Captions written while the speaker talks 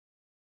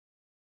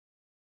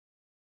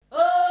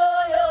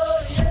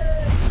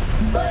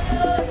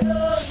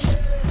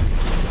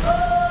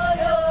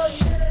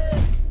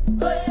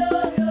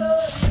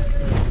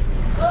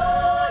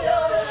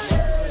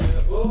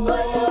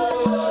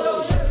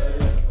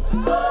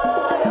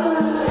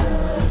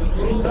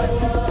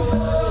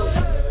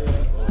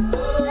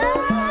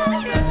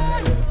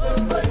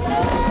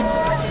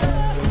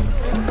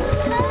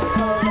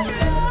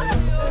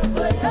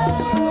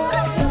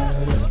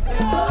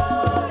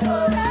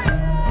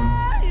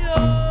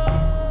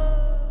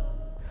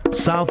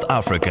South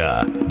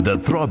Africa, the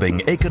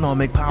throbbing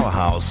economic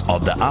powerhouse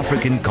of the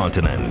African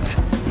continent.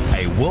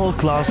 A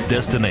world-class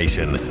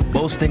destination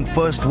boasting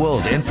first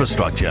world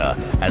infrastructure,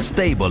 a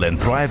stable and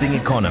thriving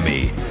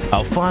economy,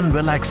 a fun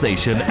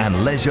relaxation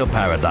and leisure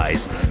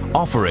paradise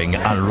offering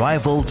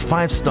unrivaled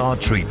five-star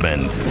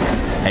treatment.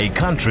 A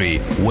country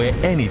where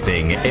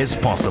anything is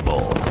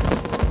possible.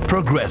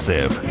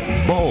 Progressive,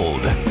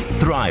 bold,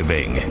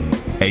 thriving.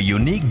 A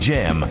unique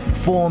gem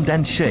formed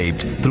and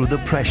shaped through the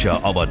pressure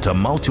of a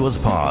tumultuous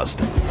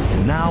past,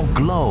 now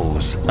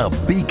glows a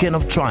beacon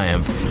of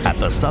triumph at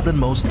the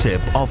southernmost tip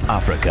of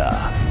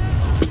Africa.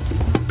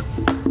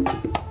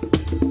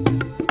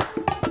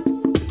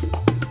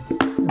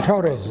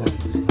 Tourism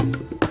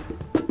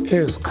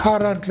is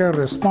currently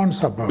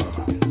responsible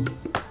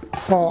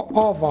for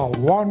over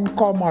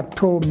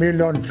 1.2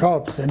 million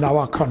jobs in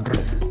our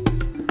country.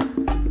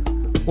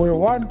 We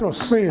want to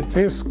see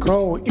this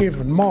grow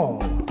even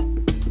more.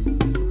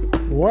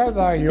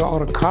 Whether you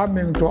are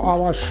coming to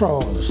our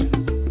shores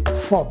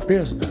for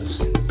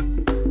business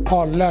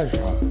or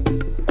leisure,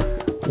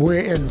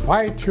 we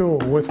invite you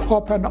with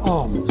open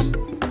arms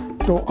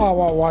to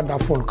our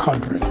wonderful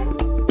country.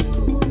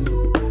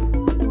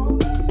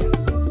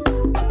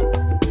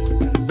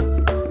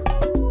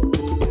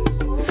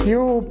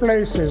 Few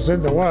places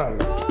in the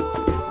world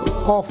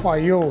offer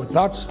you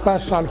that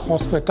special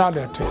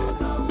hospitality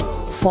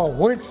for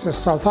which the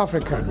South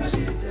Africans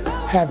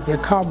have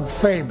become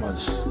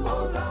famous.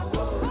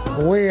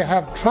 We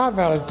have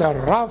traveled a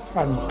rough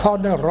and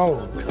thorny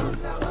road,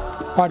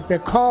 but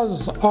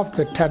because of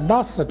the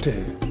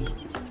tenacity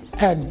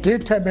and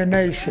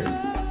determination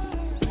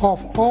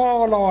of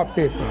all our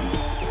people,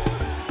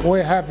 we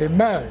have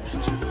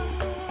emerged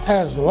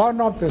as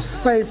one of the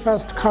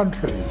safest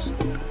countries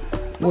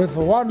with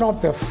one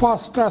of the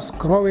fastest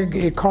growing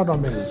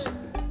economies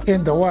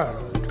in the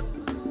world.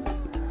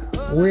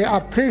 We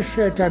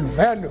appreciate and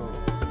value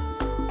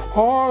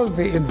all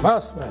the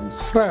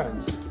investments,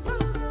 friends,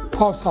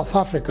 of South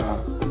Africa.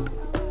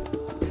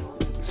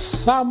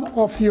 Some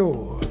of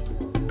you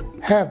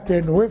have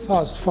been with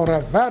us for a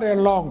very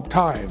long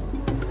time.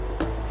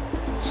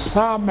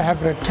 Some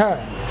have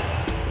returned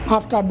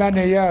after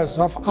many years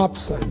of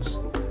absence.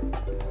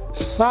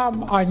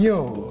 Some are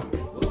new,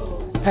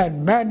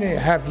 and many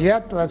have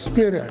yet to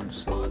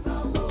experience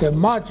the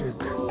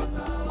magic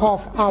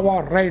of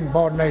our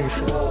rainbow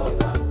nation.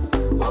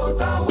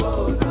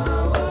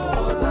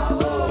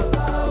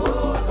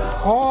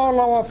 All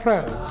our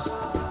friends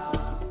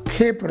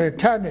keep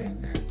returning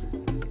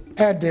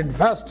and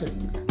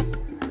investing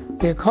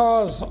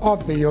because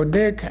of the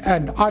unique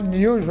and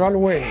unusual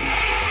way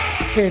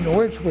in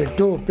which we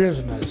do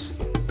business.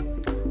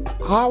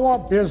 Our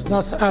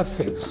business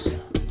ethics,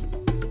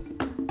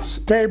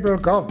 stable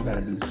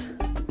government,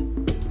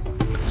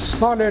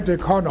 solid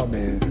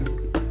economy,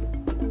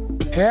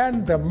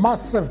 and the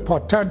massive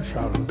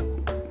potential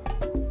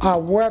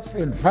are worth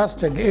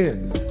investing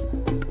in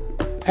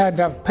and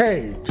have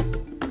paid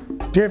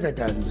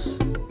dividends.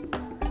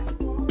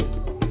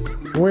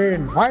 We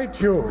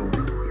invite you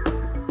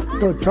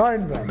to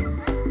join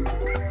them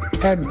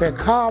and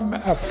become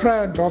a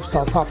friend of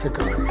South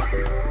Africa.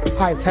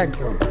 I thank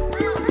you.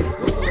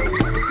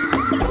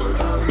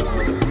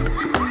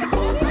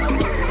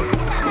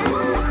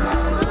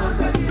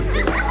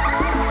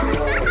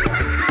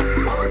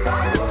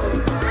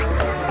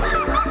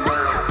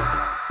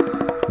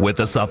 With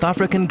the South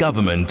African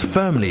government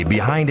firmly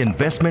behind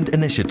investment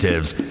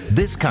initiatives,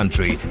 this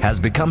country has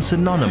become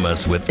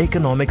synonymous with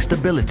economic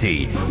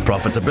stability,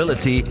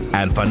 profitability,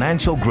 and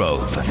financial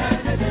growth.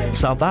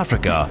 South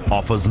Africa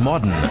offers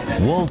modern,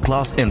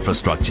 world-class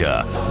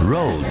infrastructure,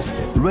 roads,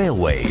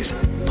 railways,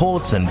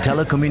 ports and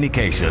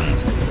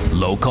telecommunications,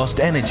 low-cost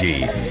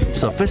energy,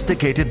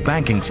 sophisticated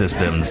banking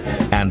systems,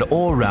 and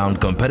all-round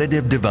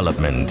competitive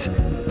development.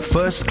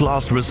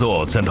 First-class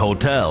resorts and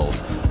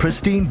hotels,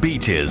 pristine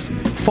beaches,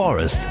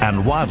 forests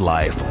and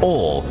wildlife,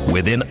 all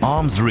within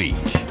arm's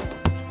reach.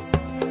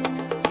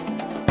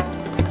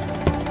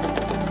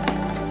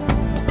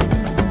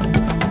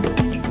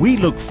 We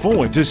look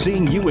forward to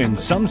seeing you in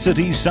Sun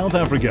City, South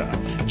Africa,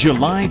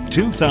 July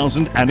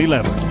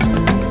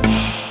 2011.